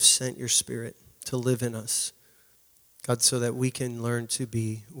sent your Spirit to live in us, God, so that we can learn to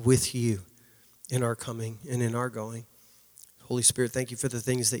be with you in our coming and in our going. Holy Spirit, thank you for the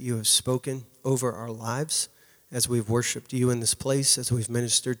things that you have spoken over our lives as we've worshiped you in this place, as we've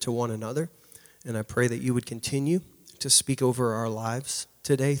ministered to one another. And I pray that you would continue to speak over our lives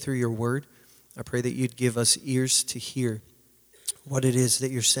today through your word. I pray that you'd give us ears to hear what it is that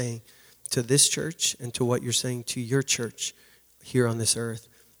you're saying to this church and to what you're saying to your church here on this earth.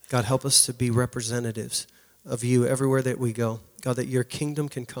 God, help us to be representatives of you everywhere that we go. God, that your kingdom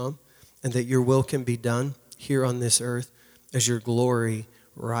can come and that your will can be done here on this earth as your glory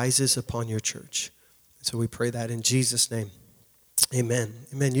rises upon your church. So we pray that in Jesus' name. Amen.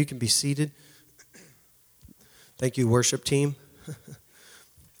 Amen. You can be seated. Thank you, worship team.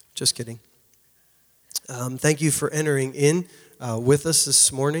 Just kidding. Thank you for entering in with us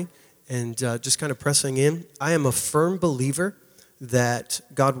this morning and just kind of pressing in. I am a firm believer that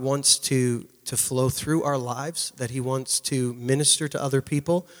God wants to flow through our lives, that he wants to minister to other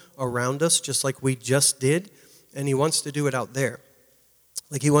people around us, just like we just did, and he wants to do it out there.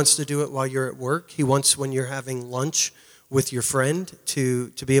 Like he wants to do it while you're at work. He wants when you're having lunch with your friend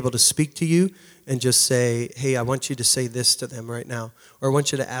to be able to speak to you and just say, hey, I want you to say this to them right now, or I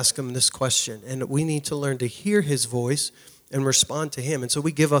want you to ask them this question. And we need to learn to hear his voice and respond to him. And so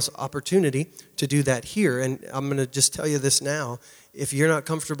we give us opportunity to do that here. And I'm going to just tell you this now. If you're not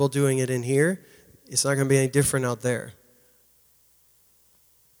comfortable doing it in here, it's not going to be any different out there.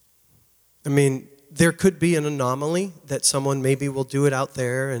 I mean, there could be an anomaly that someone maybe will do it out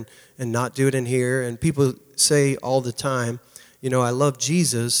there and not do it in here. And people say all the time, you know, I love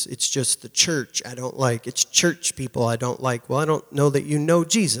Jesus. It's just the church I don't like. It's church people I don't like. Well, I don't know that you know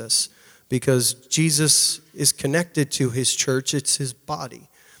Jesus, because Jesus is connected to his church. It's his body.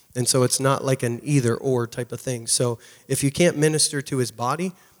 And so it's not like an either or type of thing. So if you can't minister to his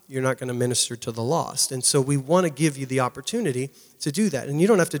body, you're not going to minister to the lost. And so we want to give you the opportunity to do that. And you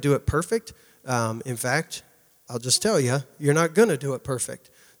don't have to do it perfect. In fact, I'll just tell you, you're not going to do it perfect.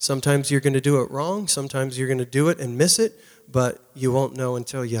 Sometimes you're going to do it wrong. Sometimes you're going to do it and miss it, but you won't know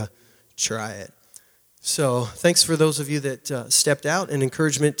until you try it. So thanks for those of you that stepped out, and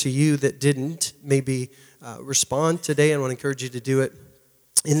encouragement to you that didn't maybe respond today. I want to encourage you to do it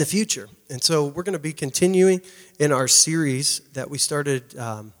in the future. And so we're going to be continuing in our series that we started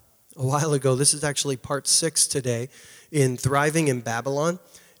a while ago. This is actually part 6 today in Thriving in Babylon.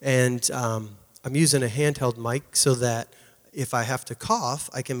 And I'm using a handheld mic so that if I have to cough,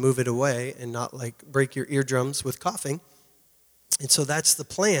 I can move it away and not like break your eardrums with coughing. And so that's the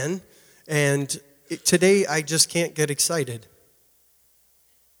plan. And today I just can't get excited.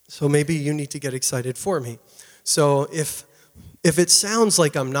 So maybe you need to get excited for me. So if it sounds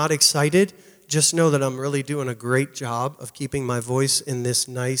like I'm not excited, just know that I'm really doing a great job of keeping my voice in this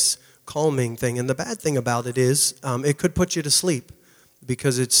nice, calming thing. And the bad thing about it is it could put you to sleep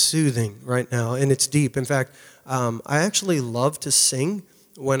because it's soothing right now and it's deep. In fact, I actually love to sing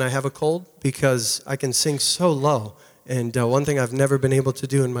when I have a cold because I can sing so low. And one thing I've never been able to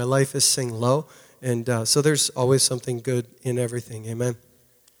do in my life is sing low. And so there's always something good in everything. Amen.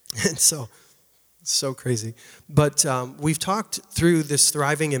 And so crazy. But we've talked through this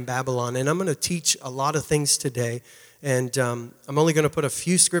Thriving in Babylon, and I'm going to teach a lot of things today. And I'm only going to put a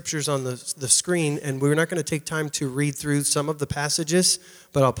few scriptures on the screen, and we're not going to take time to read through some of the passages,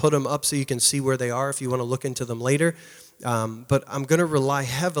 but I'll put them up so you can see where they are if you want to look into them later. But I'm going to rely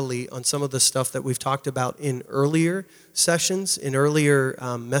heavily on some of the stuff that we've talked about in earlier sessions, in earlier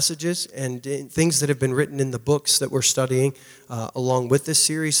messages, and things that have been written in the books that we're studying along with this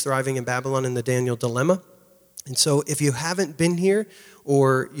series, Thriving in Babylon and the Daniel Dilemma. And so if you haven't been here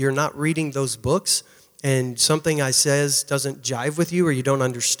or you're not reading those books and something I says doesn't jive with you or you don't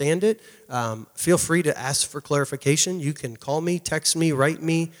understand it, feel free to ask for clarification. You can call me, text me, write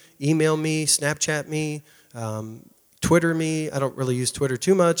me, email me, Snapchat me, Twitter me. I don't really use Twitter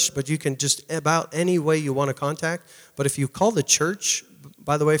too much, but you can just about any way you want to contact. But if you call the church,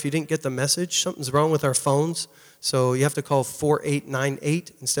 by the way, if you didn't get the message, something's wrong with our phones. So you have to call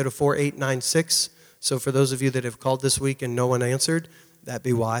 4898 instead of 4896. So for those of you that have called this week and no one answered, that'd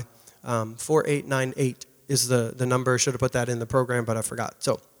be why. 4898 is the number. I should have put that in the program, but I forgot.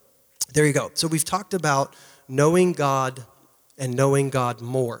 So there you go. So we've talked about knowing God and knowing God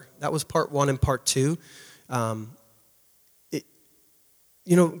more. That was part 1 and part 2.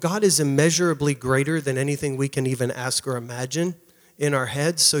 God is immeasurably greater than anything we can even ask or imagine in our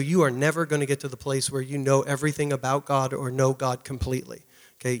heads. So you are never going to get to the place where you know everything about God or know God completely.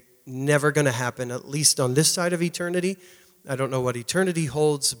 Okay, never going to happen, at least on this side of eternity. I don't know what eternity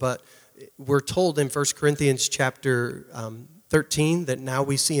holds, but we're told in 1 Corinthians chapter 13, that now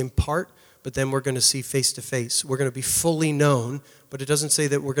we see in part, but then we're going to see face to face. We're going to be fully known, but it doesn't say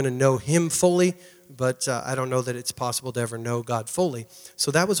that we're going to know him fully, but I don't know that it's possible to ever know God fully.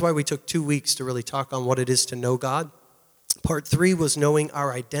 So that was why we took 2 weeks to really talk on what it is to know God. Part 3 was knowing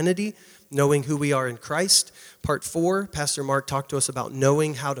our identity, knowing who we are in Christ. Part 4, Pastor Mark talked to us about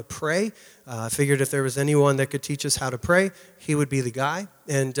knowing how to pray. I figured if there was anyone that could teach us how to pray, he would be the guy.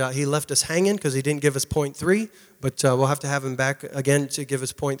 And he left us hanging because he didn't give us point 3, but we'll have to have him back again to give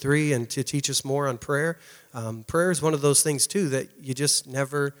us point 3 and to teach us more on prayer. Prayer is one of those things, too, that you just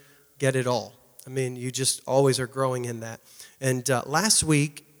never get it all. I mean, you just always are growing in that. And last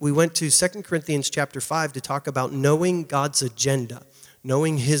week, we went to 2 Corinthians chapter 5 to talk about knowing God's agenda,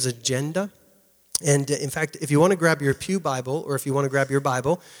 knowing his agenda. And in fact, if you want to grab your pew Bible, or if you want to grab your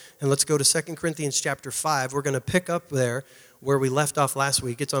Bible, and let's go to 2 Corinthians chapter 5, we're going to pick up there where we left off last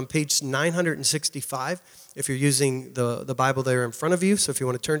week. It's on page 965, if you're using the Bible there in front of you. So if you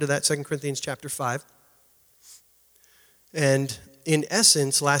want to turn to that, 2 Corinthians chapter 5. And in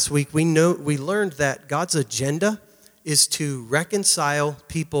essence, last week, we learned that God's agenda is to reconcile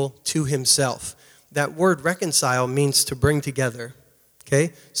people to himself. That word reconcile means to bring together,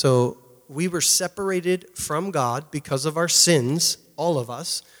 okay? So we were separated from God because of our sins, all of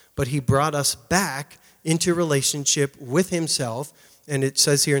us, but he brought us back into relationship with himself, and it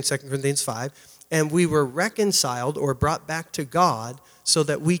says here in 2 Corinthians 5, and we were reconciled or brought back to God so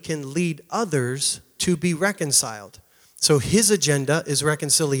that we can lead others to be reconciled. So his agenda is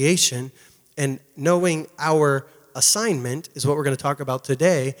reconciliation, and knowing our assignment is what we're going to talk about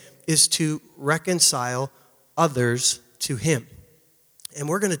today, is to reconcile others to him. And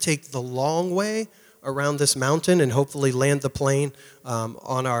we're going to take the long way around this mountain and hopefully land the plane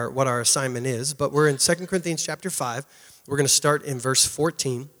on what our assignment is. But we're in 2 Corinthians chapter 5. We're going to start in verse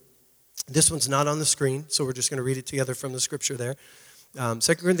 14. This one's not on the screen, so we're just going to read it together from the scripture there.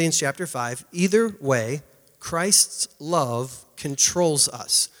 2 Corinthians chapter 5. Either way, Christ's love controls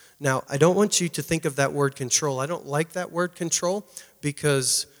us. Now, I don't want you to think of that word control. I don't like that word control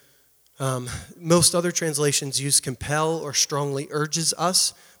because most other translations use compel or strongly urges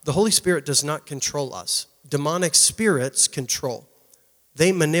us. The Holy Spirit does not control us. Demonic spirits control.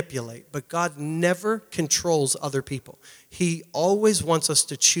 They manipulate, but God never controls other people. He always wants us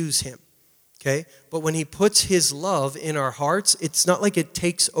to choose him, okay? But when he puts his love in our hearts, it's not like it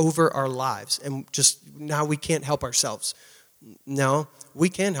takes over our lives and just now we can't help ourselves. No, we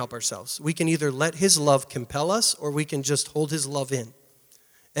can help ourselves. We can either let his love compel us or we can just hold his love in.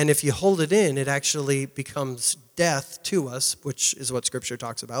 And if you hold it in, it actually becomes death to us, which is what Scripture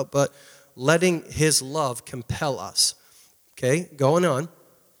talks about, but letting his love compel us. Okay, going on.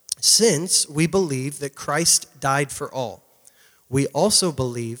 Since we believe that Christ died for all, we also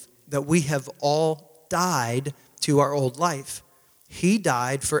believe that we have all died to our old life. He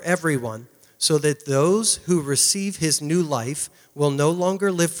died for everyone, so that those who receive his new life will no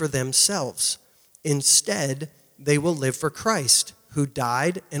longer live for themselves. Instead, they will live for Christ, who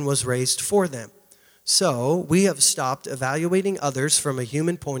died and was raised for them. So we have stopped evaluating others from a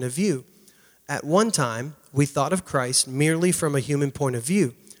human point of view. At one time, we thought of Christ merely from a human point of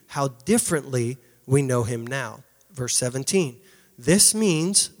view. How differently we know him now. Verse 17. This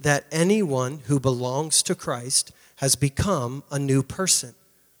means that anyone who belongs to Christ has become a new person.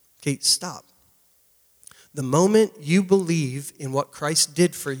 Okay, stop. The moment you believe in what Christ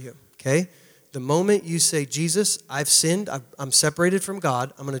did for you, okay? The moment you say, Jesus, I've sinned, I'm separated from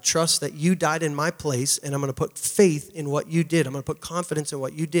God, I'm going to trust that you died in my place, and I'm going to put faith in what you did. I'm going to put confidence in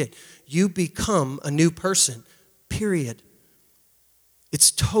what you did. You become a new person, period.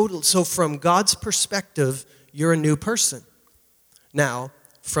 It's total. So from God's perspective, you're a new person. Now,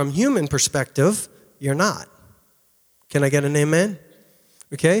 from human perspective, you're not. Can I get an amen?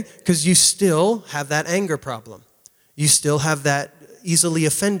 Okay? Because you still have that anger problem. You still have that easily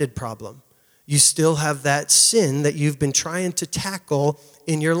offended problem. You still have that sin that you've been trying to tackle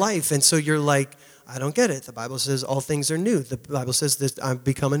in your life. And so you're like, I don't get it. The Bible says all things are new. The Bible says that I've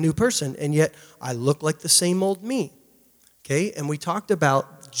become a new person, and yet I look like the same old me. Okay? And we talked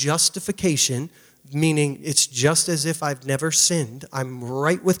about justification, meaning it's just as if I've never sinned. I'm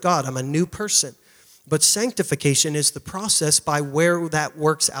right with God. I'm a new person. But sanctification is the process by where that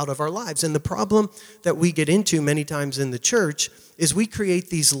works out of our lives. And the problem that we get into many times in the church is we create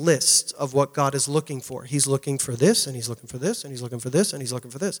these lists of what God is looking for. He's looking for this, and he's looking for this, and he's looking for this, and he's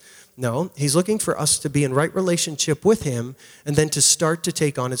looking for this. No, he's looking for us to be in right relationship with him and then to start to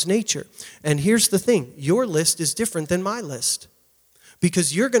take on his nature. And here's the thing. Your list is different than my list.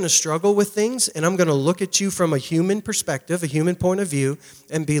 Because you're going to struggle with things, and I'm going to look at you from a human perspective, a human point of view,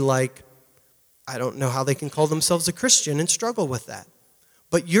 and be like, I don't know how they can call themselves a Christian and struggle with that.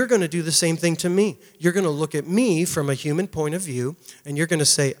 But you're going to do the same thing to me. You're going to look at me from a human point of view, and you're going to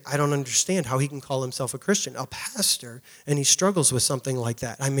say, I don't understand how he can call himself a Christian, a pastor, and he struggles with something like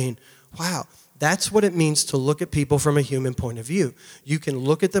that. I mean, wow. That's what it means to look at people from a human point of view. You can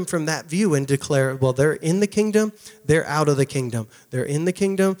look at them from that view and declare, well, they're in the kingdom, they're out of the kingdom. They're in the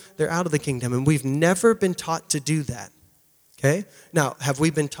kingdom, they're out of the kingdom. And we've never been taught to do that. Okay? Now, have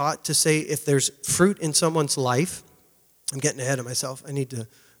we been taught to say if there's fruit in someone's life? I'm getting ahead of myself. I need to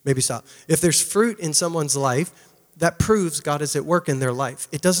maybe stop. If there's fruit in someone's life, that proves God is at work in their life.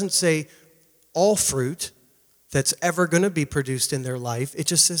 It doesn't say all fruit that's ever going to be produced in their life. It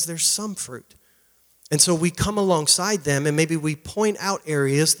just says there's some fruit. And so we come alongside them and maybe we point out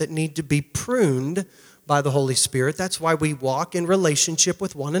areas that need to be pruned by the Holy Spirit. That's why we walk in relationship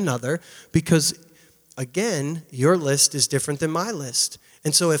with one another, because, again, your list is different than my list.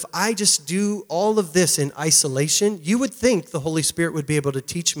 And so if I just do all of this in isolation, you would think the Holy Spirit would be able to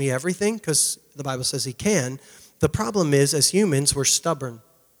teach me everything, because the Bible says he can. The problem is, as humans, we're stubborn.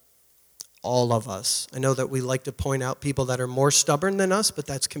 All of us. I know that we like to point out people that are more stubborn than us, but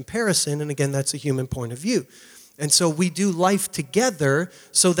that's comparison, and again, that's a human point of view. And so we do life together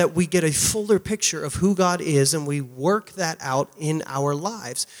so that we get a fuller picture of who God is, and we work that out in our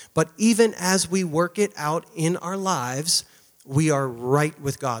lives. But even as we work it out in our lives, we are right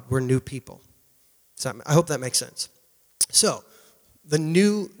with God. We're new people. So I hope that makes sense. So,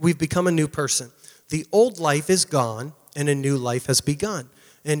 we've become a new person. The old life is gone, and a new life has begun.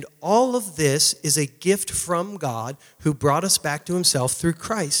 And all of this is a gift from God who brought us back to himself through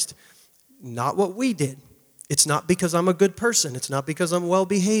Christ. Not what we did. It's not because I'm a good person. It's not because I'm well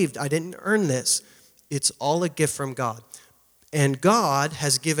behaved. I didn't earn this. It's all a gift from God. And God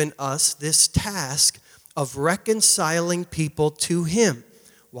has given us this task of reconciling people to him.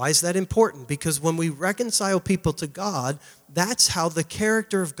 Why is that important? Because when we reconcile people to God, that's how the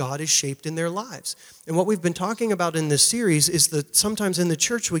character of God is shaped in their lives. And what we've been talking about in this series is that sometimes in the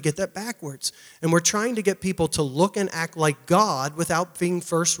church we get that backwards. And we're trying to get people to look and act like God without being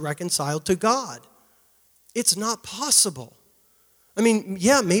first reconciled to God. It's not possible. I mean,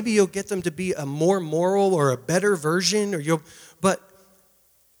 yeah, maybe you'll get them to be a more moral or a better version, but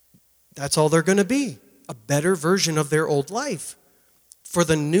that's all they're going to be, a better version of their old life. For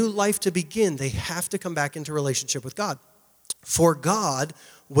the new life to begin, they have to come back into relationship with God. For God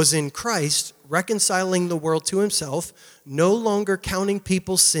was in Christ reconciling the world to himself, no longer counting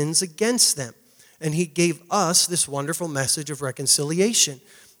people's sins against them. And he gave us this wonderful message of reconciliation,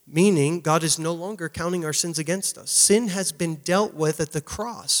 meaning God is no longer counting our sins against us. Sin has been dealt with at the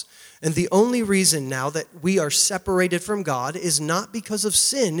cross. And the only reason now that we are separated from God is not because of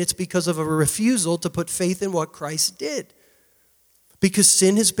sin, it's because of a refusal to put faith in what Christ did. Because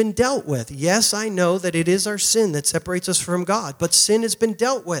sin has been dealt with. Yes, I know that it is our sin that separates us from God, but sin has been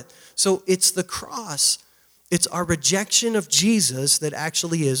dealt with. So it's the cross. It's our rejection of Jesus that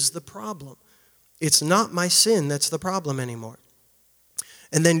actually is the problem. It's not my sin that's the problem anymore.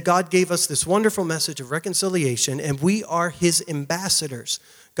 And then God gave us this wonderful message of reconciliation, and we are his ambassadors.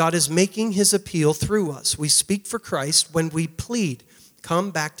 God is making his appeal through us. We speak for Christ when we plead,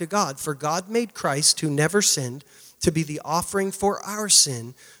 come back to God. For God made Christ, who never sinned, to be the offering for our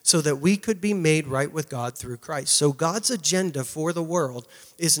sin so that we could be made right with God through Christ. So God's agenda for the world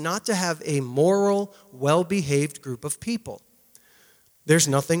is not to have a moral, well-behaved group of people. There's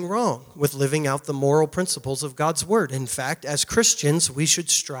nothing wrong with living out the moral principles of God's word. In fact, as Christians, we should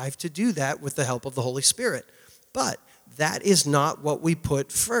strive to do that with the help of the Holy Spirit. But that is not what we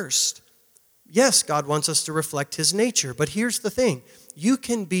put first. Yes, God wants us to reflect his nature, but here's the thing. You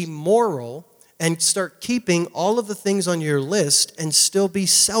can be moral and start keeping all of the things on your list and still be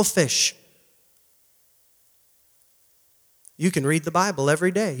selfish. You can read the Bible every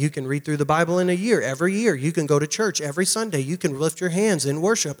day. You can read through the Bible in a year, every year. You can go to church every Sunday. You can lift your hands in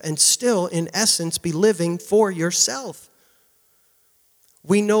worship and still, in essence, be living for yourself.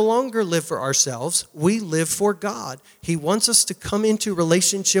 We no longer live for ourselves. We live for God. He wants us to come into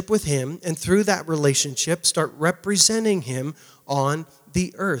relationship with him, and through that relationship, start representing him on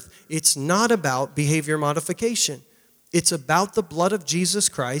the earth. It's not about behavior modification. It's about the blood of Jesus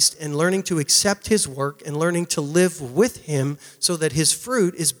Christ and learning to accept his work and learning to live with him so that his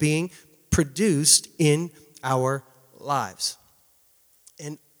fruit is being produced in our lives.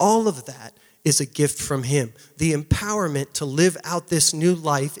 And all of that is a gift from him. The empowerment to live out this new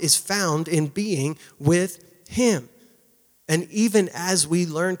life is found in being with him. And even as we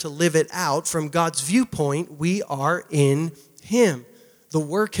learn to live it out from God's viewpoint, we are in him. The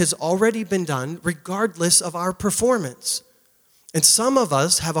work has already been done regardless of our performance. And some of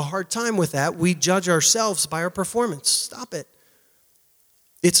us have a hard time with that. We judge ourselves by our performance. Stop it.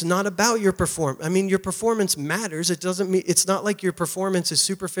 It's not about your performance. I mean, your performance matters. It doesn't mean, it's not like your performance is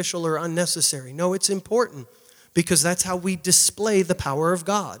superficial or unnecessary. No, it's important because that's how we display the power of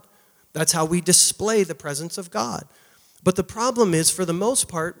God. That's how we display the presence of God. But the problem is, for the most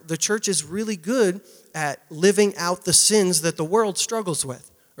part, the church is really good at living out the sins that the world struggles with.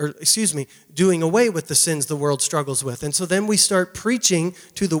 Doing away with the sins the world struggles with. And so then we start preaching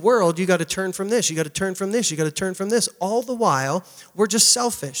to the world, you got to turn from this, you got to turn from this, you got to turn from this. All the while, we're just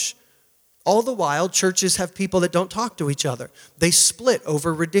selfish. All the while, churches have people that don't talk to each other. They split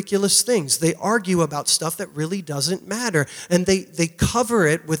over ridiculous things. They argue about stuff that really doesn't matter. And they cover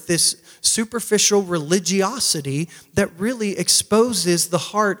it with this superficial religiosity that really exposes the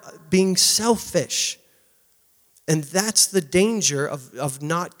heart being selfish. And that's the danger of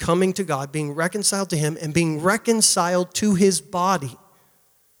not coming to God, being reconciled to Him, and being reconciled to His body.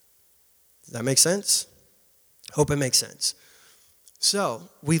 Does that make sense? Hope it makes sense. So,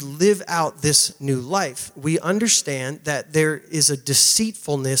 we live out this new life. We understand that there is a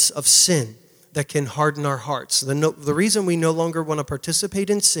deceitfulness of sin that can harden our hearts. The reason we no longer want to participate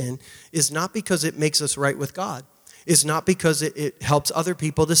in sin is not because it makes us right with God. It's not because it helps other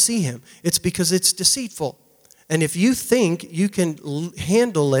people to see Him. It's because it's deceitful. And if you think you can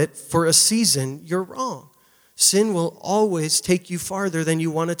handle it for a season, you're wrong. Sin will always take you farther than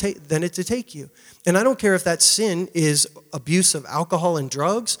you want to take you. And I don't care if that sin is abuse of alcohol and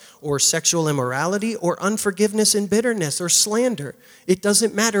drugs, or sexual immorality, or unforgiveness and bitterness, or slander. It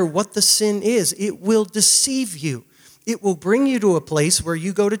doesn't matter what the sin is. It will deceive you. It will bring you to a place where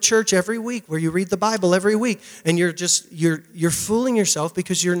you go to church every week, where you read the Bible every week, and you're fooling yourself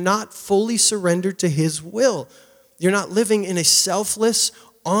because you're not fully surrendered to His will. You're not living in a selfless,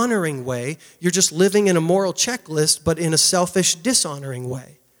 honoring way. You're just living in a moral checklist, but in a selfish, dishonoring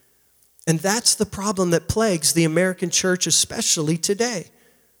way. And that's the problem that plagues the American church, especially today,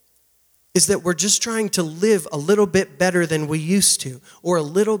 is that we're just trying to live a little bit better than we used to, or a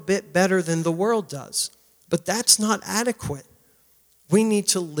little bit better than the world does. But that's not adequate. We need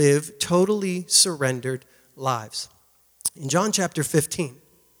to live totally surrendered lives. In John chapter 15,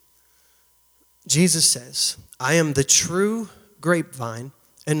 Jesus says, I am the true grapevine,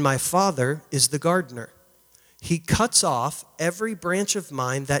 and my Father is the gardener. He cuts off every branch of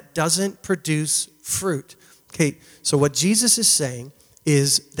mine that doesn't produce fruit. Okay, so what Jesus is saying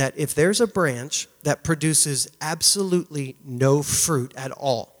is that if there's a branch that produces absolutely no fruit at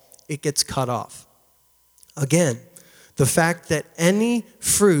all, it gets cut off. Again, the fact that any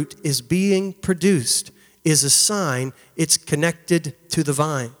fruit is being produced is a sign it's connected to the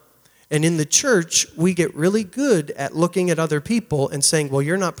vine. And in the church, we get really good at looking at other people and saying, well,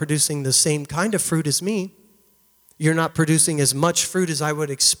 you're not producing the same kind of fruit as me. You're not producing as much fruit as I would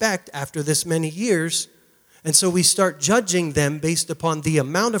expect after this many years. And so we start judging them based upon the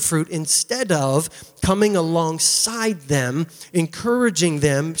amount of fruit instead of coming alongside them, encouraging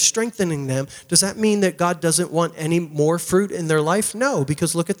them, strengthening them. Does that mean that God doesn't want any more fruit in their life? No,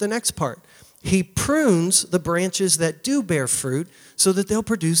 because look at the next part. He prunes the branches that do bear fruit so that they'll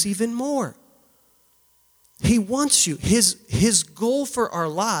produce even more. He wants you. His goal for our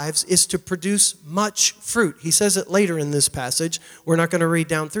lives is to produce much fruit. He says it later in this passage. We're not going to read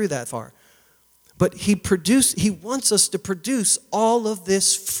down through that far. But he wants us to produce all of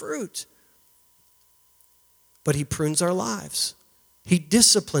this fruit. But He prunes our lives. He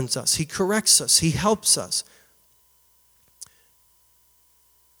disciplines us. He corrects us. He helps us.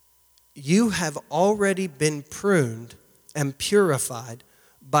 You have already been pruned and purified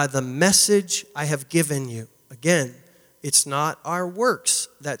by the message I have given you. Again, it's not our works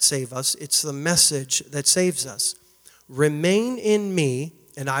that save us. It's the message that saves us. Remain in me,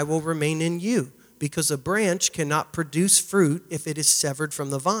 and I will remain in you. Because a branch cannot produce fruit if it is severed from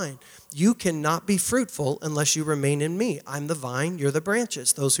the vine. You cannot be fruitful unless you remain in me. I'm the vine, you're the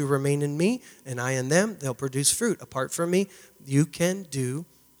branches. Those who remain in me and I in them, they'll produce fruit. Apart from me, you can do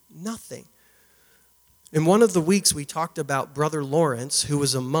nothing. In one of the weeks, we talked about Brother Lawrence, who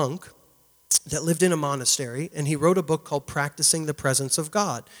was a monk that lived in a monastery, and he wrote a book called Practicing the Presence of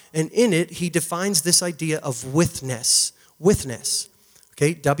God. And in it, he defines this idea of witness. Witness.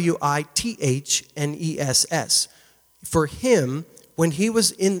 Okay, W-I-T-H-N-E-S-S. For him, when he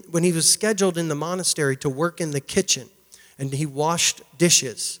was scheduled in the monastery to work in the kitchen, and he washed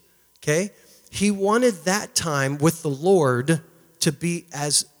dishes, okay, he wanted that time with the Lord to be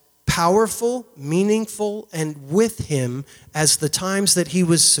as powerful, meaningful, and with Him as the times that he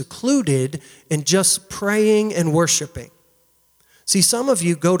was secluded and just praying and worshiping. See, some of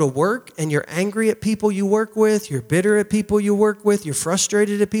you go to work and you're angry at people you work with, you're bitter at people you work with, you're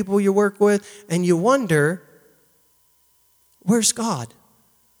frustrated at people you work with, and you wonder, where's God?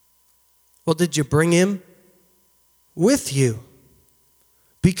 Well, did you bring him with you?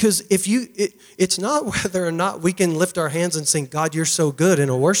 Because it's not whether or not we can lift our hands and sing, God, you're so good in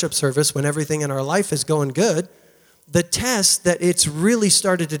a worship service when everything in our life is going good. The test that it's really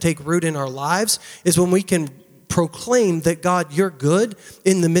started to take root in our lives is when we can proclaim that, God, you're good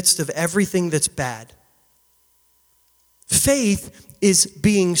in the midst of everything that's bad. Faith is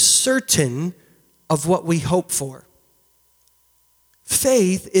being certain of what we hope for.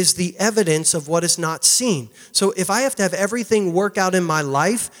 Faith is the evidence of what is not seen. So if I have to have everything work out in my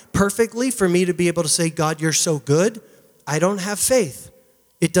life perfectly for me to be able to say, God, you're so good, I don't have faith.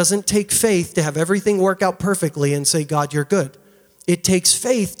 It doesn't take faith to have everything work out perfectly and say, God, you're good. It takes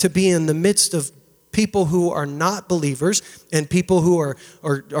faith to be in the midst of people who are not believers and people who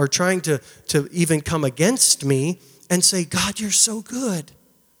are trying to even come against me and say, God, you're so good.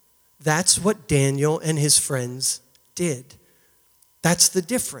 That's what Daniel and his friends did. That's the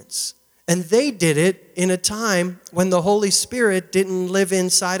difference. And they did it in a time when the Holy Spirit didn't live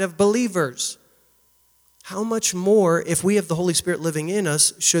inside of believers. How much more, if we have the Holy Spirit living in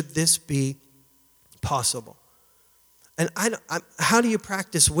us, should this be possible? And how do you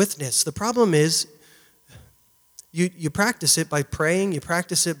practice witness? The problem is, you practice it by praying, you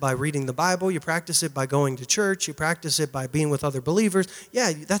practice it by reading the Bible, you practice it by going to church, you practice it by being with other believers.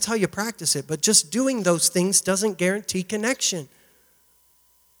 Yeah, that's how you practice it. But just doing those things doesn't guarantee connection.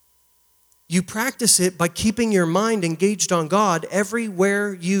 You practice it by keeping your mind engaged on God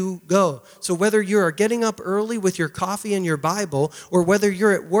everywhere you go. So whether you are getting up early with your coffee and your Bible, or whether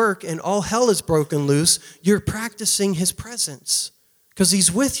you're at work and all hell is broken loose, you're practicing his presence because he's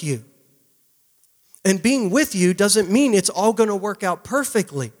with you. And being with you doesn't mean it's all going to work out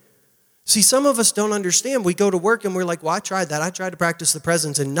perfectly. See, some of us don't understand. We go to work and we're like, well, I tried that. I tried to practice the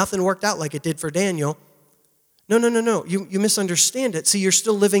presence and nothing worked out like it did for Daniel. No. You misunderstand it. See, you're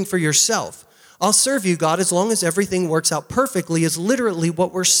still living for yourself. I'll serve you, God, as long as everything works out perfectly is literally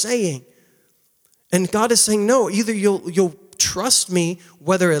what we're saying. And God is saying, no, either you'll trust me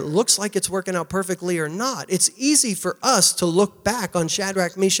whether it looks like it's working out perfectly or not. It's easy for us to look back on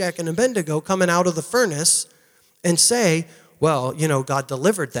Shadrach, Meshach, and Abednego coming out of the furnace and say, well, God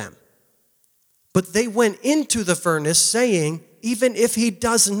delivered them. But they went into the furnace saying, even if he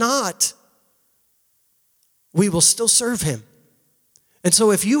does not, we will still serve him. And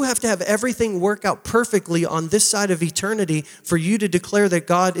so if you have to have everything work out perfectly on this side of eternity for you to declare that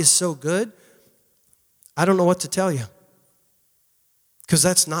God is so good, I don't know what to tell you. Because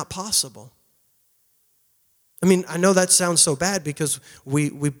that's not possible. I mean, I know that sounds so bad because we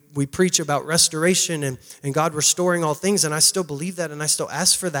preach about restoration and God restoring all things, and I still believe that and I still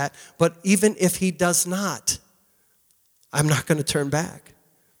ask for that. But even if he does not, I'm not going to turn back.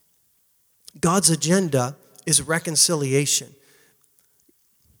 God's agenda is reconciliation.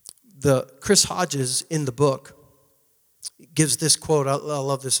 Chris Hodges in the book gives this quote. I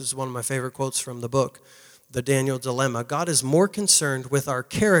love this. It's one of my favorite quotes from the book, The Daniel Dilemma. God is more concerned with our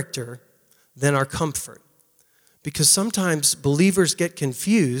character than our comfort. Because sometimes believers get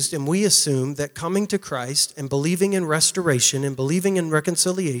confused and we assume that coming to Christ and believing in restoration and believing in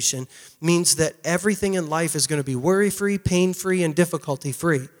reconciliation means that everything in life is going to be worry-free, pain-free, and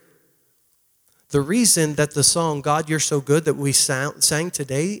difficulty-free. The reason that the song, God, You're So Good, that we sang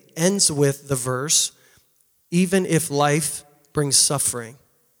today ends with the verse, even if life brings suffering,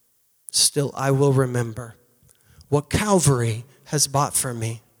 still I will remember what Calvary has bought for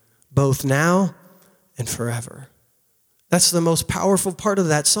me, both now and forever. That's the most powerful part of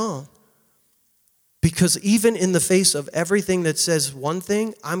that song. Because even in the face of everything that says one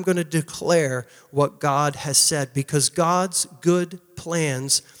thing, I'm going to declare what God has said, because God's good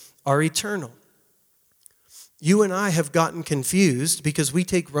plans are eternal. You and I have gotten confused because we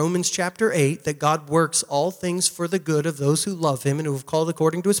take Romans chapter 8, that God works all things for the good of those who love him and who have called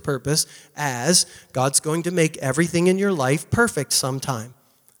according to his purpose, as God's going to make everything in your life perfect sometime.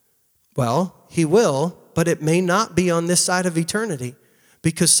 Well, he will, but it may not be on this side of eternity,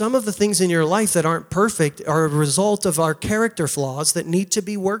 because some of the things in your life that aren't perfect are a result of our character flaws that need to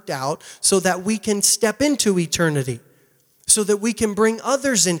be worked out so that we can step into eternity, so that we can bring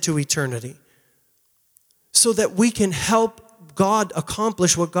others into eternity, so that we can help God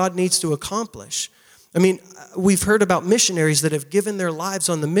accomplish what God needs to accomplish. I mean, we've heard about missionaries that have given their lives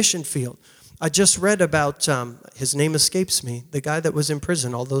on the mission field. I just read about, his name escapes me, the guy that was in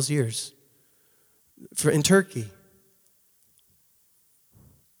prison all those years in Turkey.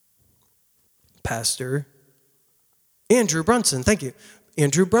 Pastor Andrew Brunson, thank you.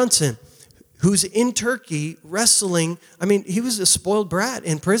 Andrew Brunson, who's in Turkey wrestling. I mean, he was a spoiled brat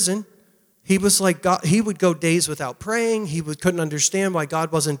in prison. He was like God, he would go days without praying. Couldn't understand why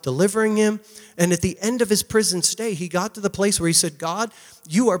God wasn't delivering him. And at the end of his prison stay, he got to the place where he said, God,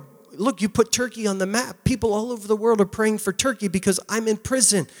 you put Turkey on the map. People all over the world are praying for Turkey because I'm in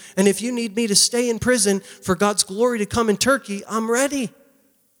prison. And if you need me to stay in prison for God's glory to come in Turkey, I'm ready.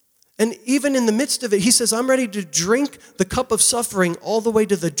 And even in the midst of it, he says, I'm ready to drink the cup of suffering all the way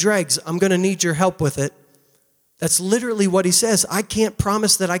to the dregs. I'm going to need your help with it. That's literally what he says. I can't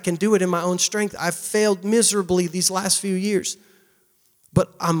promise that I can do it in my own strength. I've failed miserably these last few years.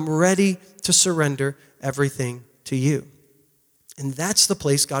 But I'm ready to surrender everything to you. And that's the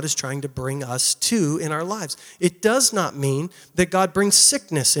place God is trying to bring us to in our lives. It does not mean that God brings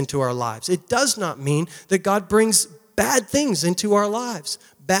sickness into our lives. It does not mean that God brings bad things into our lives.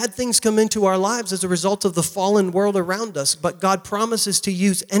 Bad things come into our lives as a result of the fallen world around us, but God promises to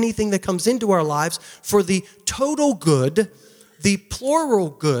use anything that comes into our lives for the total good, the plural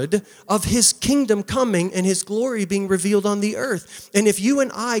good of his kingdom coming and his glory being revealed on the earth. And if you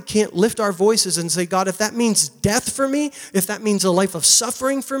and I can't lift our voices and say, God, if that means death for me, if that means a life of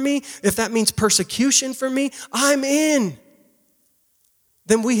suffering for me, if that means persecution for me, I'm in.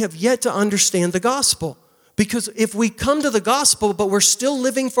 Then we have yet to understand the gospel. Because if we come to the gospel, but we're still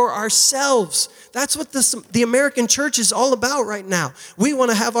living for ourselves, that's what the American church is all about right now. We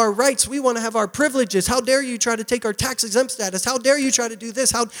want to have our rights. We want to have our privileges. How dare you try to take our tax exempt status? How dare you try to do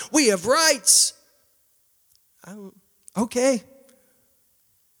this? We have rights. Okay.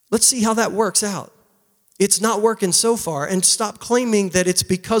 Let's see how that works out. It's not working so far. And stop claiming that it's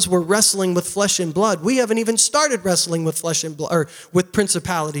because we're wrestling with flesh and blood. We haven't even started wrestling with flesh and blood or with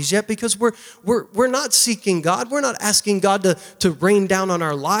principalities yet because we're not seeking God. We're not asking God to rain down on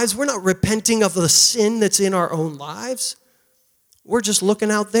our lives. We're not repenting of the sin that's in our own lives. We're just looking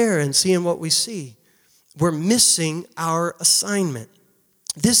out there and seeing what we see. We're missing our assignment.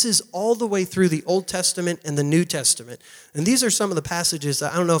 This is all the way through the Old Testament and the New Testament. And these are some of the passages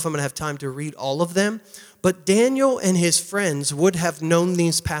that I don't know if I'm going to have time to read all of them, but Daniel and his friends would have known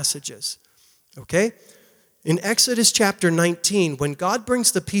these passages. Okay? In Exodus chapter 19, when God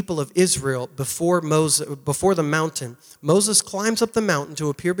brings the people of Israel before the mountain, Moses climbs up the mountain to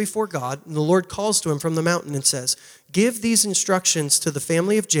appear before God, and the Lord calls to him from the mountain and says, "Give these instructions to the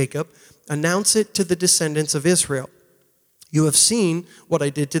family of Jacob, announce it to the descendants of Israel. You have seen what I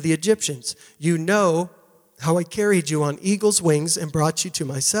did to the Egyptians. You know how I carried you on eagle's wings and brought you to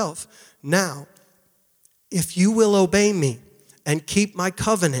myself. Now, if you will obey me and keep my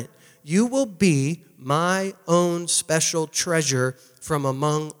covenant, you will be my own special treasure from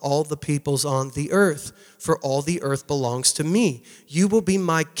among all the peoples on the earth, for all the earth belongs to me. You will be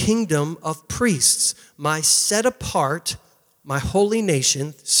my kingdom of priests, my set apart, my holy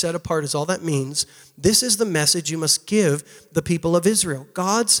nation." Set apart is all that means. This is the message you must give the people of Israel.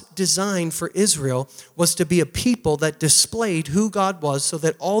 God's design for Israel was to be a people that displayed who God was so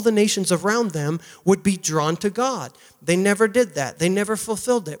that all the nations around them would be drawn to God. They never did that. They never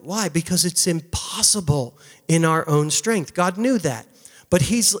fulfilled it. Why? Because it's impossible in our own strength. God knew that. But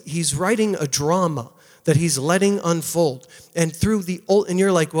he's writing a drama that he's letting unfold. And through the old, and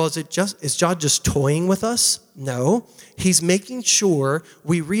you're like, well, is God just toying with us? No. He's making sure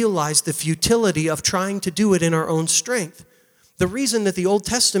we realize the futility of trying to do it in our own strength. The reason that the Old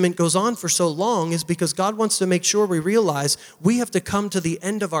Testament goes on for so long is because God wants to make sure we realize we have to come to the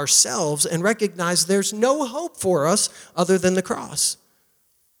end of ourselves and recognize there's no hope for us other than the cross.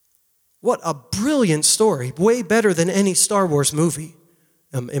 What a brilliant story. Way better than any Star Wars movie,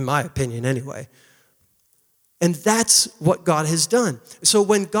 in my opinion anyway. And that's what God has done. So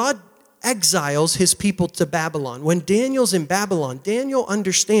when God exiles his people to Babylon, when Daniel's in Babylon, Daniel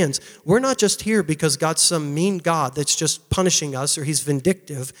understands we're not just here because God's some mean God that's just punishing us or he's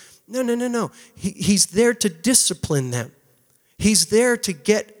vindictive. No. He's there to discipline them. He's there to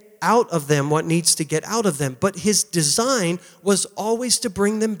get out of them what needs to get out of them. But his design was always to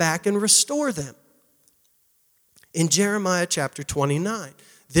bring them back and restore them. In Jeremiah chapter 29,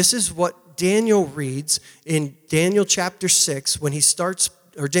 this is what Daniel reads in Daniel chapter 6 when he starts,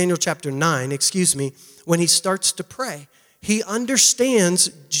 or Daniel chapter 9, when he starts to pray. He understands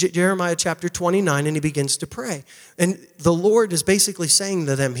Jeremiah chapter 29 and he begins to pray. And the Lord is basically saying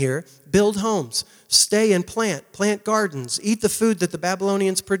to them here, build homes, stay and plant gardens, eat the food that the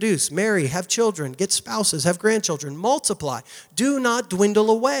Babylonians produce, marry, have children, get spouses, have grandchildren, multiply, do not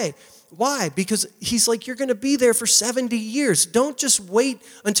dwindle away. Why? Because he's like, you're going to be there for 70 years. Don't just wait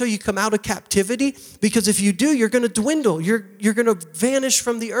until you come out of captivity, because if you do, you're going to dwindle. You're going to vanish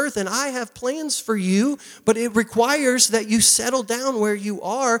from the earth, and I have plans for you, but it requires that you settle down where you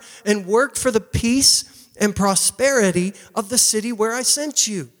are and work for the peace and prosperity of the city where I sent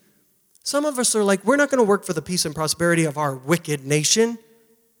you. Some of us are like, we're not going to work for the peace and prosperity of our wicked nation.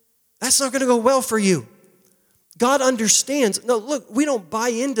 That's not going to go well for you. God understands. No, look, we don't buy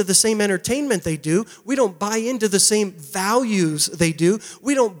into the same entertainment they do. We don't buy into the same values they do.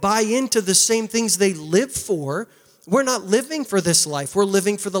 We don't buy into the same things they live for. We're not living for this life. We're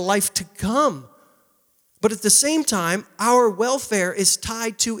living for the life to come. But at the same time, our welfare is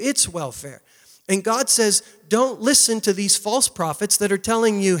tied to its welfare. And God says, don't listen to these false prophets that are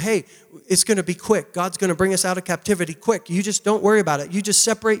telling you, hey, it's going to be quick. God's going to bring us out of captivity quick. You just don't worry about it. You just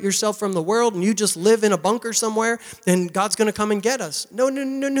separate yourself from the world and you just live in a bunker somewhere and God's going to come and get us.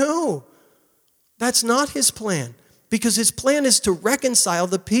 No. That's not his plan, because his plan is to reconcile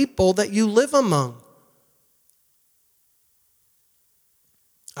the people that you live among.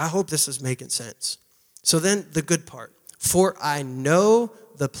 I hope this is making sense. So then the good part. For I know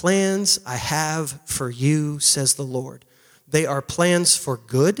the plans I have for you, says the Lord. They are plans for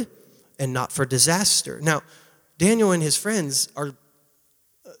good and not for disaster. Now, Daniel and his friends are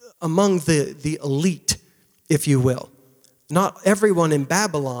among the elite, if you will. Not everyone in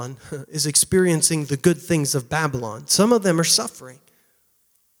Babylon is experiencing the good things of Babylon. Some of them are suffering.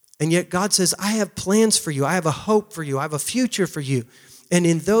 And yet God says, I have plans for you. I have a hope for you. I have a future for you. And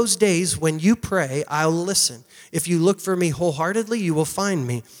in those days, when you pray, I'll listen. If you look for me wholeheartedly, you will find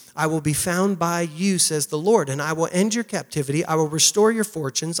me. I will be found by you, says the Lord, and I will end your captivity. I will restore your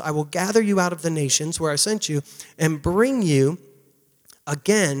fortunes. I will gather you out of the nations where I sent you and bring you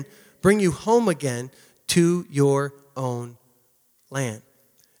home again to your own land.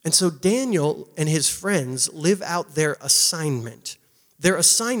 And so Daniel and his friends live out their assignment. Their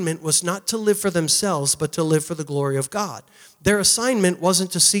assignment was not to live for themselves, but to live for the glory of God. Their assignment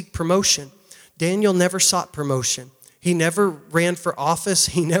wasn't to seek promotion. Daniel never sought promotion. He never ran for office.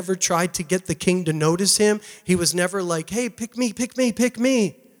 He never tried to get the king to notice him. He was never like, hey, pick me, pick me, pick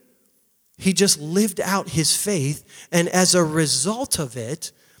me. He just lived out his faith. And as a result of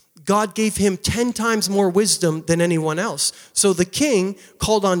it, God gave him 10 times more wisdom than anyone else. So the king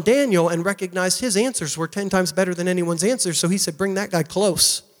called on Daniel and recognized his answers were 10 times better than anyone's answers. So he said, bring that guy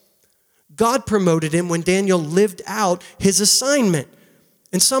close. God promoted him when Daniel lived out his assignment.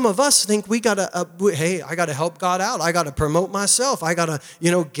 And some of us think I got to help God out. I got to promote myself. I got to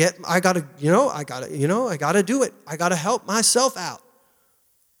do it. I got to help myself out.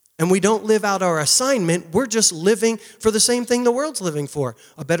 And we don't live out our assignment. We're just living for the same thing the world's living for.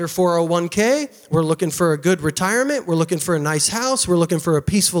 A better 401k. We're looking for a good retirement. We're looking for a nice house. We're looking for a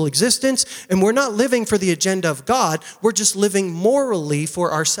peaceful existence. And we're not living for the agenda of God. We're just living morally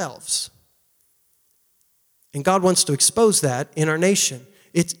for ourselves. And God wants to expose that in our nation.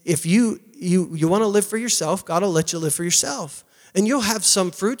 If you want to live for yourself, God will let you live for yourself. And you'll have some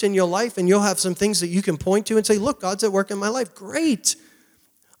fruit in your life, and you'll have some things that you can point to and say, look, God's at work in my life. Great.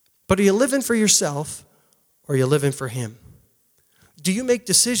 But are you living for yourself, or are you living for him? Do you make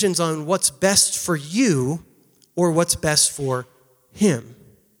decisions on what's best for you or what's best for him?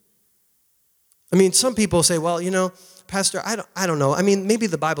 I mean, some people say, well, Pastor, I don't know. I mean, maybe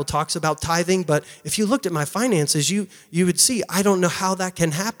the Bible talks about tithing, but if you looked at my finances, you would see, I don't know how that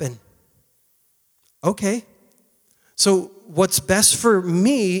can happen. Okay. So what's best for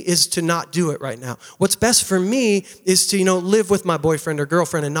me is to not do it right now. What's best for me is to, live with my boyfriend or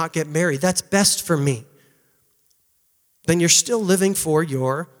girlfriend and not get married. That's best for me. Then you're still living for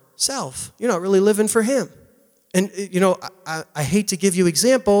yourself. You're not really living for him. And, I hate to give you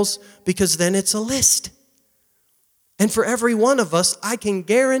examples because then it's a list. And for every one of us, I can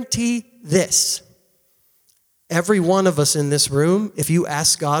guarantee this. Every one of us in this room, if you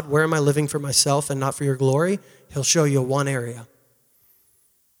ask God, where am I living for myself and not for your glory? He'll show you one area.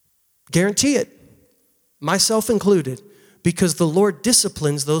 Guarantee it, myself included, because the Lord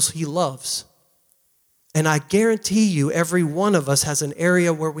disciplines those he loves. And I guarantee you, every one of us has an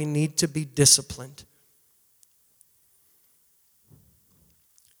area where we need to be disciplined.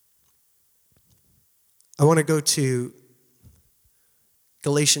 I want to go to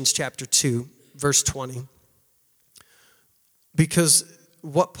Galatians chapter 2, verse 20. Because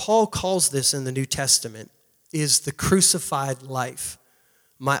what Paul calls this in the New Testament is the crucified life.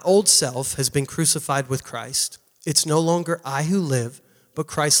 My old self has been crucified with Christ. It's no longer I who live, but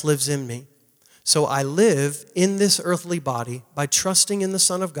Christ lives in me. So I live in this earthly body by trusting in the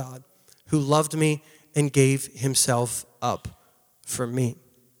Son of God who loved me and gave himself up for me.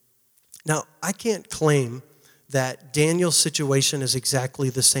 Now, I can't claim that Daniel's situation is exactly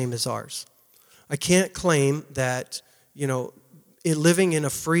the same as ours. I can't claim that, living in a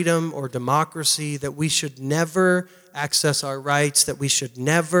freedom or democracy, that we should never access our rights, that we should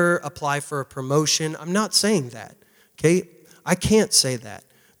never apply for a promotion. I'm not saying that, okay? I can't say that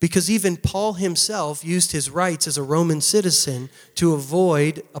because even Paul himself used his rights as a Roman citizen to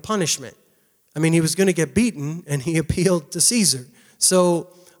avoid a punishment. I mean, he was going to get beaten and he appealed to Caesar. So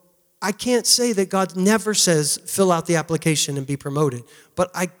I can't say that God never says, fill out the application and be promoted.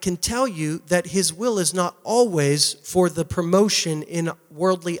 But I can tell you that his will is not always for the promotion in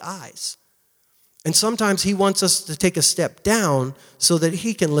worldly eyes. And sometimes he wants us to take a step down so that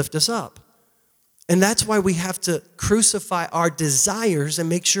he can lift us up. And that's why we have to crucify our desires and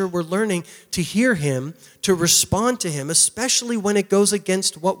make sure we're learning to hear him, to respond to him, especially when it goes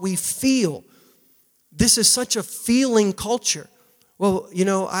against what we feel. This is such a feeling culture. Well,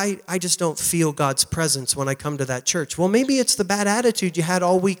 I just don't feel God's presence when I come to that church. Well, maybe it's the bad attitude you had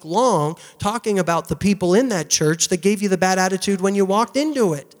all week long talking about the people in that church that gave you the bad attitude when you walked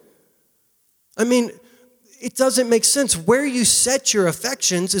into it. I mean, it doesn't make sense. Where you set your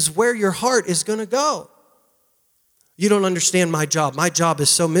affections is where your heart is going to go. You don't understand my job. My job is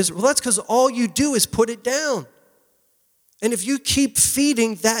so miserable. Well, that's because all you do is put it down. And if you keep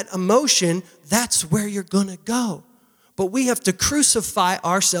feeding that emotion, that's where you're going to go. But we have to crucify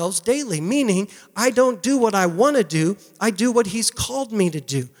ourselves daily, meaning I don't do what I want to do. I do what he's called me to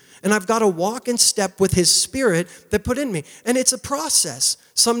do. And I've got to walk in step with his spirit that put in me. And it's a process.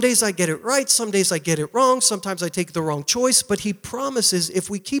 Some days I get it right. Some days I get it wrong. Sometimes I take the wrong choice. But he promises if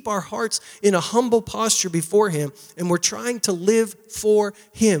we keep our hearts in a humble posture before him and we're trying to live for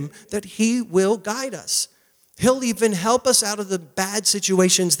him, that he will guide us. He'll even help us out of the bad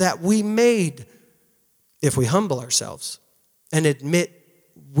situations that we made if we humble ourselves and admit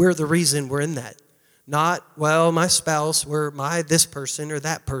we're the reason we're in that. Not, well, my spouse, this person or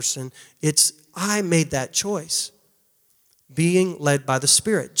that person. It's, I made that choice. Being led by the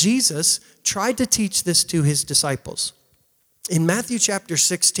Spirit. Jesus tried to teach this to his disciples. In Matthew chapter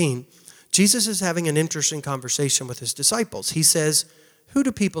 16, Jesus is having an interesting conversation with his disciples. He says, who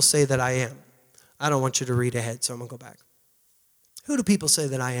do people say that I am? I don't want you to read ahead, so I'm going to go back. Who do people say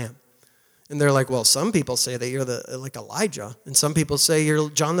that I am? And they're like, well, some people say that you're like Elijah. And some people say you're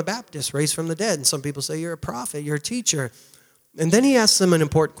John the Baptist, raised from the dead. And some people say you're a prophet, you're a teacher. And then he asks them an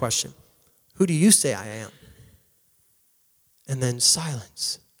important question. Who do you say I am? And then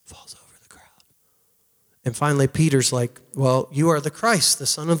silence falls over the crowd. And finally, Peter's like, well, you are the Christ, the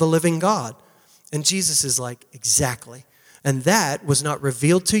Son of the living God. And Jesus is like, exactly. And that was not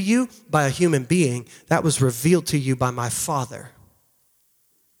revealed to you by a human being. That was revealed to you by my Father.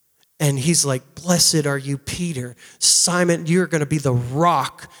 And he's like, blessed are you, Peter. Simon, you're going to be the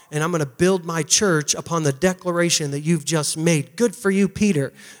rock, and I'm going to build my church upon the declaration that you've just made. Good for you,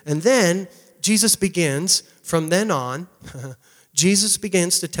 Peter. And then Jesus begins, from then on, Jesus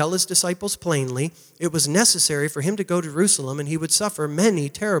begins to tell his disciples plainly it was necessary for him to go to Jerusalem, and he would suffer many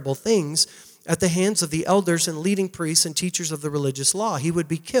terrible things at the hands of the elders and leading priests and teachers of the religious law. He would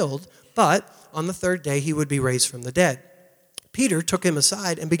be killed, but on the third day he would be raised from the dead. Peter took him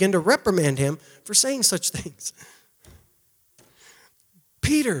aside and began to reprimand him for saying such things.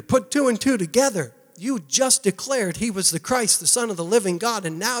 Peter, put two and two together. You just declared he was the Christ, the Son of the living God,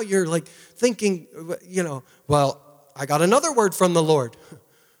 and now you're like thinking, well, I got another word from the Lord.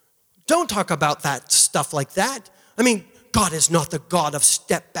 Don't talk about that stuff like that. I mean, God is not the God of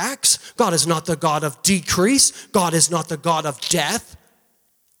step backs. God is not the God of decrease. God is not the God of death.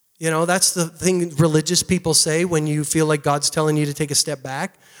 That's the thing religious people say when you feel like God's telling you to take a step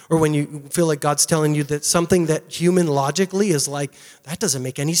back, or when you feel like God's telling you that something that human logically is like, that doesn't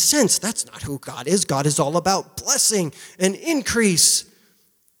make any sense. That's not who God is. God is all about blessing and increase.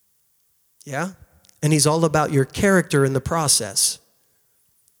 Yeah? And he's all about your character in the process.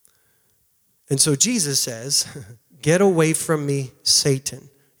 And so Jesus says, get away from me, Satan.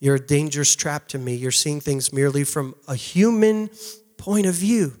 You're a dangerous trap to me. You're seeing things merely from a human point of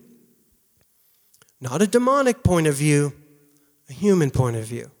view. Not a demonic point of view, a human point of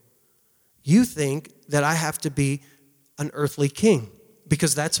view. You think that I have to be an earthly king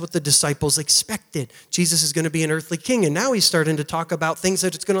because that's what the disciples expected. Jesus is going to be an earthly king, and now he's starting to talk about things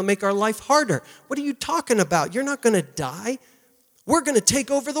that it's going to make our life harder. What are you talking about? You're not going to die. We're going to take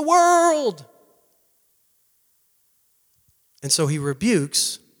over the world. And so he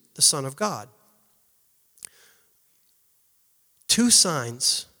rebukes the Son of God. Two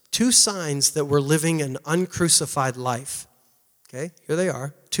signs that we're living an uncrucified life. Okay, here they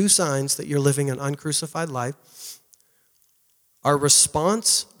are. Two signs that you're living an uncrucified life. Our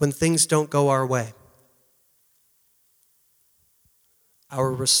response when things don't go our way.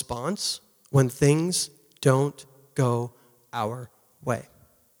 Our response when things don't go our way.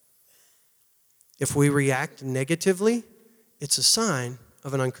 If we react negatively, it's a sign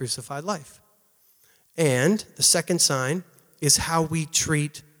of an uncrucified life. And the second sign is how we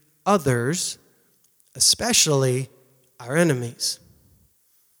treat others, especially our enemies.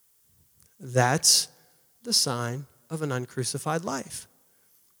 That's the sign of an uncrucified life.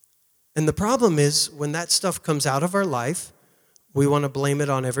 And the problem is when that stuff comes out of our life, we want to blame it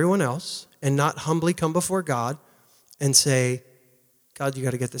on everyone else and not humbly come before God and say, God, you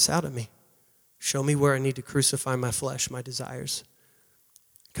got to get this out of me. Show me where I need to crucify my flesh, my desires.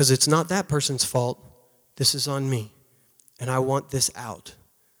 Because it's not that person's fault. This is on me. And I want this out.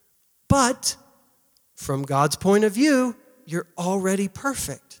 But from God's point of view, you're already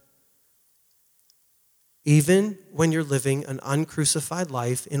perfect. Even when you're living an uncrucified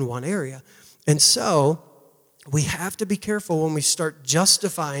life in one area. And so we have to be careful when we start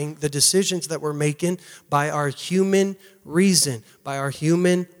justifying the decisions that we're making by our human reason, by our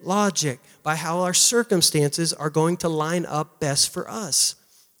human logic, by how our circumstances are going to line up best for us.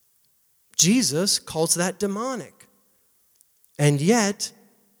 Jesus calls that demonic. And yet,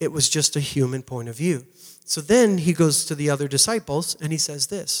 it was just a human point of view. So then he goes to the other disciples and he says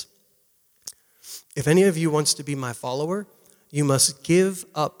this. If any of you wants to be my follower, you must give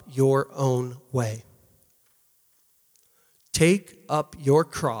up your own way. Take up your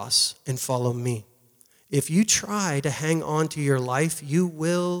cross and follow me. If you try to hang on to your life, you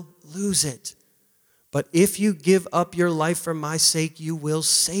will lose it. But if you give up your life for my sake, you will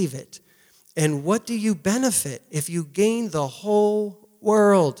save it. And what do you benefit if you gain the whole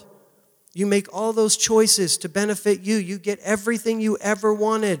world? You make all those choices to benefit you. You get everything you ever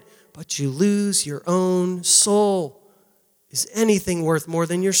wanted, but you lose your own soul. Is anything worth more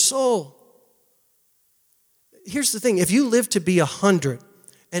than your soul? Here's the thing. If you live to be 100,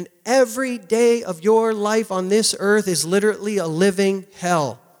 and every day of your life on this earth is literally a living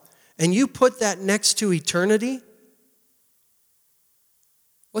hell, and you put that next to eternity,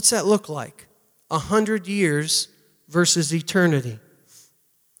 what's that look like? 100 years versus eternity.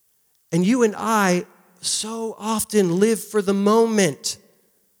 And you and I so often live for the moment.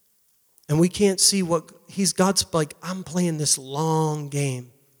 And we can't see what God's like, I'm playing this long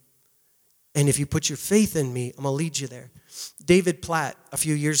game. And if you put your faith in me, I'm going to lead you there. David Platt, a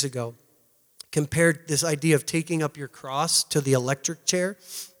few years ago, compared this idea of taking up your cross to the electric chair.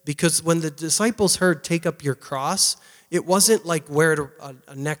 Because when the disciples heard, take up your cross, it wasn't like wear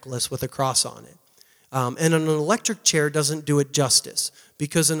a necklace with a cross on it. And an electric chair doesn't do it justice.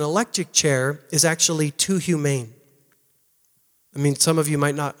 Because an electric chair is actually too humane. I mean, some of you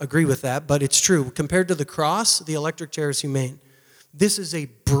might not agree with that, but it's true. Compared to the cross, the electric chair is humane. This is a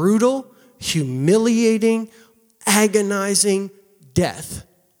brutal, humiliating, agonizing death.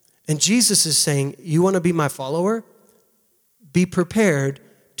 And Jesus is saying, you want to be my follower? Be prepared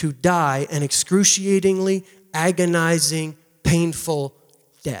to die an excruciatingly, agonizing, painful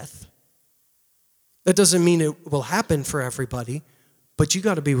death. That doesn't mean it will happen for everybody, but you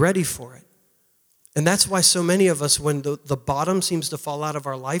got to be ready for it. And that's why so many of us, when the bottom seems to fall out of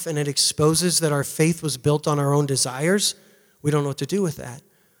our life and it exposes that our faith was built on our own desires, we don't know what to do with that.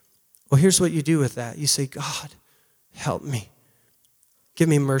 Well, here's what you do with that. You say, God, help me. Give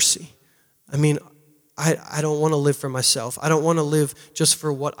me mercy. I mean, I don't want to live for myself. I don't want to live just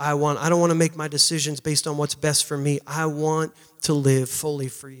for what I want. I don't want to make my decisions based on what's best for me. I want to live fully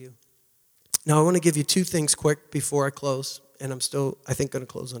for you. Now, I want to give you two things quick before I close, and I'm still, I think, going to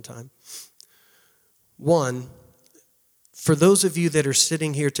close on time. One, for those of you that are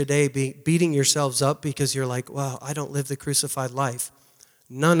sitting here today beating yourselves up because you're like, wow, I don't live the crucified life.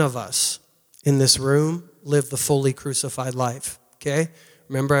 None of us in this room live the fully crucified life, okay?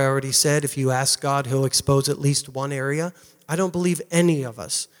 Remember, I already said if you ask God, he'll expose at least one area. I don't believe any of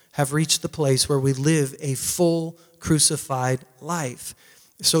us have reached the place where we live a full crucified life.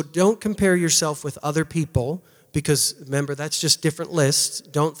 So don't compare yourself with other people because, remember, that's just different lists.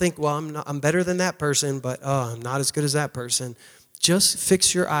 Don't think, well, I'm better than that person, but I'm not as good as that person. Just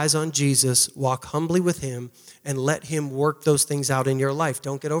fix your eyes on Jesus, walk humbly with him, and let him work those things out in your life.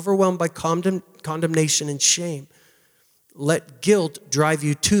 Don't get overwhelmed by condemnation and shame. Let guilt drive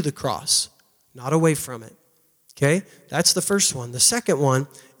you to the cross, not away from it. Okay? That's the first one. The second one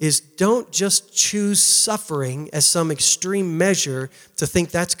is don't just choose suffering as some extreme measure to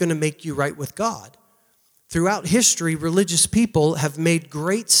think that's going to make you right with God. Throughout history, religious people have made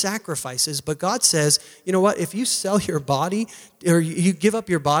great sacrifices, but God says, you know what, if you sell your body or you give up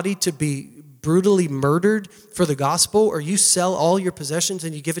your body to be brutally murdered for the gospel, or you sell all your possessions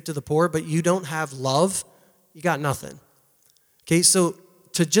and you give it to the poor, but you don't have love, you got nothing. Okay, so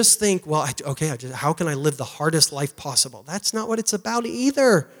to just think, well, how can I live the hardest life possible? That's not what it's about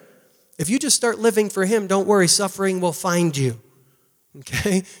either. If you just start living for him, don't worry, suffering will find you.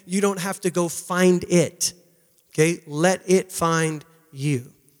 Okay? You don't have to go find it. Okay? Let it find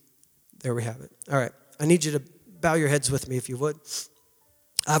you. There we have it. All right. I need you to bow your heads with me if you would.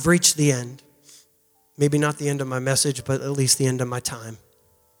 I've reached the end. Maybe not the end of my message, but at least the end of my time.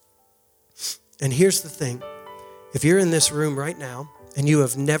 And here's the thing. If you're in this room right now and you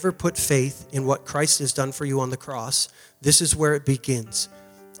have never put faith in what Christ has done for you on the cross, this is where it begins.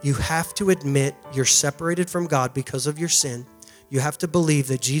 You have to admit you're separated from God because of your sin. You have to believe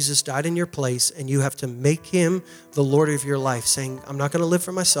that Jesus died in your place, and you have to make him the Lord of your life, saying, I'm not going to live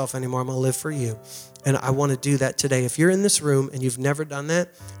for myself anymore. I'm going to live for you. And I want to do that today. If you're in this room and you've never done that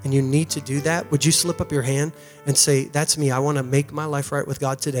and you need to do that, would you slip up your hand and say, that's me. I want to make my life right with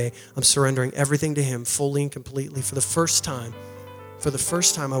God today. I'm surrendering everything to him fully and completely for the first time. For the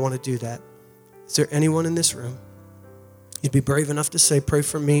first time, I want to do that. Is there anyone in this room? You'd be brave enough to say, pray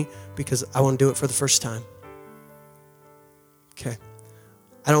for me because I want to do it for the first time. Okay.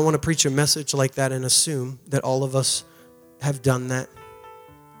 I don't want to preach a message like that and assume that all of us have done that.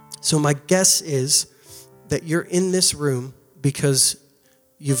 So my guess is that you're in this room because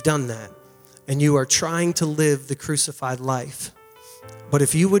you've done that and you are trying to live the crucified life. But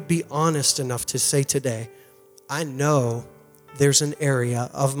if you would be honest enough to say today, I know there's an area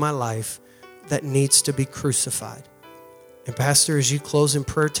of my life that needs to be crucified. And Pastor, as you close in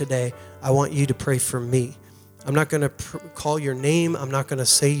prayer today, I want you to pray for me. I'm not going to call your name. I'm not going to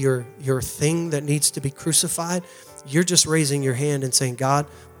say your thing that needs to be crucified. You're just raising your hand and saying, God,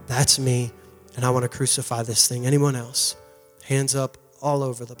 that's me, and I want to crucify this thing. Anyone else? Hands up all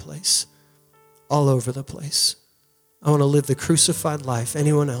over the place. All over the place. I want to live the crucified life.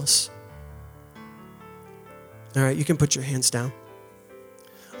 Anyone else? All right, you can put your hands down.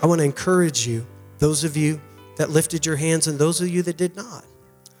 I want to encourage you, those of you that lifted your hands and those of you that did not.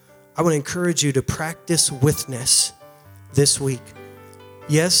 I want to encourage you to practice witness this week.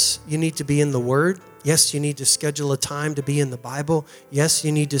 Yes, you need to be in the Word. Yes, you need to schedule a time to be in the Bible. Yes,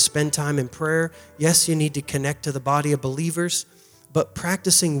 you need to spend time in prayer. Yes, you need to connect to the body of believers. But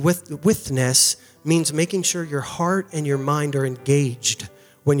practicing witness means making sure your heart and your mind are engaged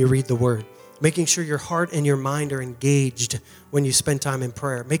when you read the Word. Making sure your heart and your mind are engaged when you spend time in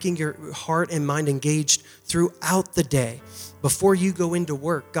prayer. Making your heart and mind engaged throughout the day. Before you go into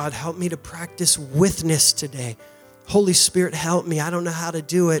work, God, help me to practice witness today. Holy Spirit, help me. I don't know how to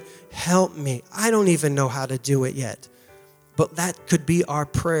do it. Help me. I don't even know how to do it yet. But that could be our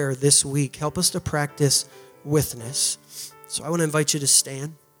prayer this week. Help us to practice witness. So I want to invite you to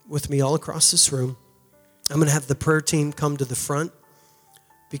stand with me all across this room. I'm going to have the prayer team come to the front,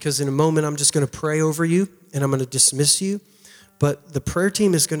 because in a moment I'm just going to pray over you and I'm going to dismiss you. But the prayer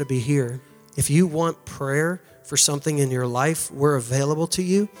team is going to be here. If you want prayer for something in your life, we're available to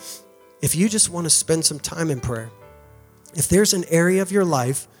you. If you just want to spend some time in prayer, if there's an area of your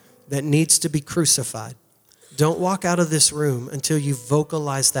life that needs to be crucified, don't walk out of this room until you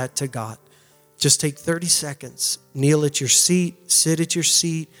vocalize that to God. Just take 30 seconds, kneel at your seat, sit at your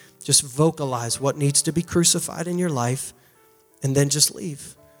seat, just vocalize what needs to be crucified in your life, and then just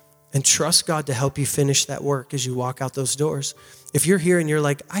leave. And trust God to help you finish that work as you walk out those doors. If you're here and you're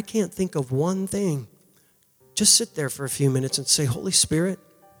like, I can't think of one thing, just sit there for a few minutes and say, Holy Spirit,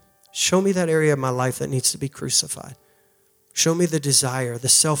 show me that area of my life that needs to be crucified. Show me the desire, the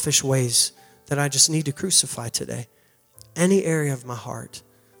selfish ways that I just need to crucify today. Any area of my heart.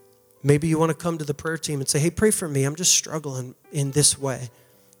 Maybe you want to come to the prayer team and say, hey, pray for me. I'm just struggling in this way.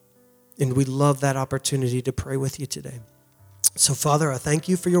 And we love that opportunity to pray with you today. So, Father, I thank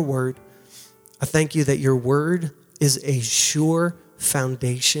you for your word. I thank you that your word is a sure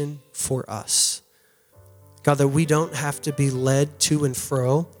foundation for us. God, that we don't have to be led to and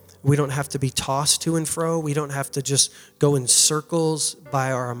fro. We don't have to be tossed to and fro. We don't have to just go in circles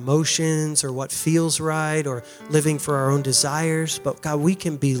by our emotions or what feels right or living for our own desires. But God, we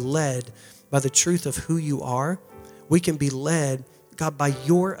can be led by the truth of who you are. We can be led, God, by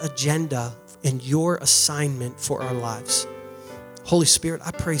your agenda and your assignment for our lives. Holy Spirit,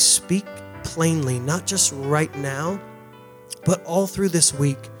 I pray, speak plainly, not just right now, but all through this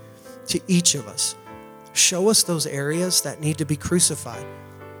week to each of us. Show us those areas that need to be crucified.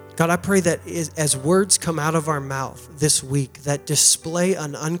 God, I pray that as words come out of our mouth this week that display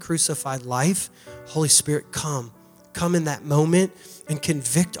an uncrucified life, Holy Spirit, come come in that moment and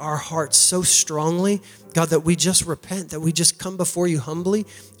convict our hearts so strongly, God, that we just repent, that we just come before you humbly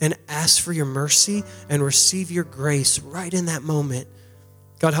and ask for your mercy and receive your grace right in that moment.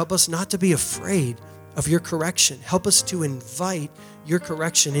 God, help us not to be afraid of your correction. Help us to invite your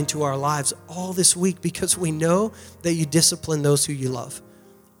correction into our lives all this week, because we know that you discipline those who you love.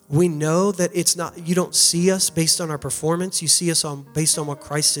 We know that you don't see us based on our performance. You see us based on what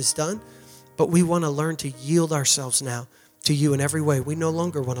Christ has done. But we want to learn to yield ourselves now to you in every way. We no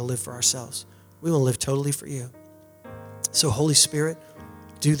longer want to live for ourselves. We want to live totally for you. So Holy Spirit,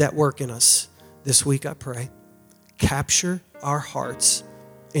 do that work in us this week, I pray. Capture our hearts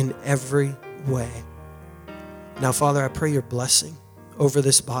in every way. Now, Father, I pray your blessing over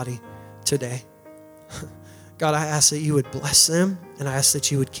this body today. God, I ask that you would bless them, and I ask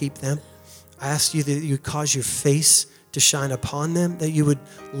that you would keep them. I ask you that you would cause your face to shine upon them, that you would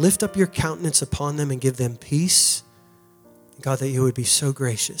lift up your countenance upon them and give them peace. God, that you would be so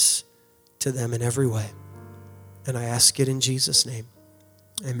gracious to them in every way. And I ask it in Jesus' name.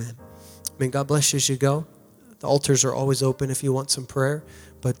 Amen. God bless you as you go. The altars are always open if you want some prayer.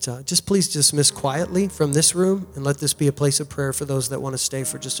 But just please dismiss quietly from this room and let this be a place of prayer for those that want to stay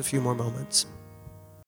for just a few more moments.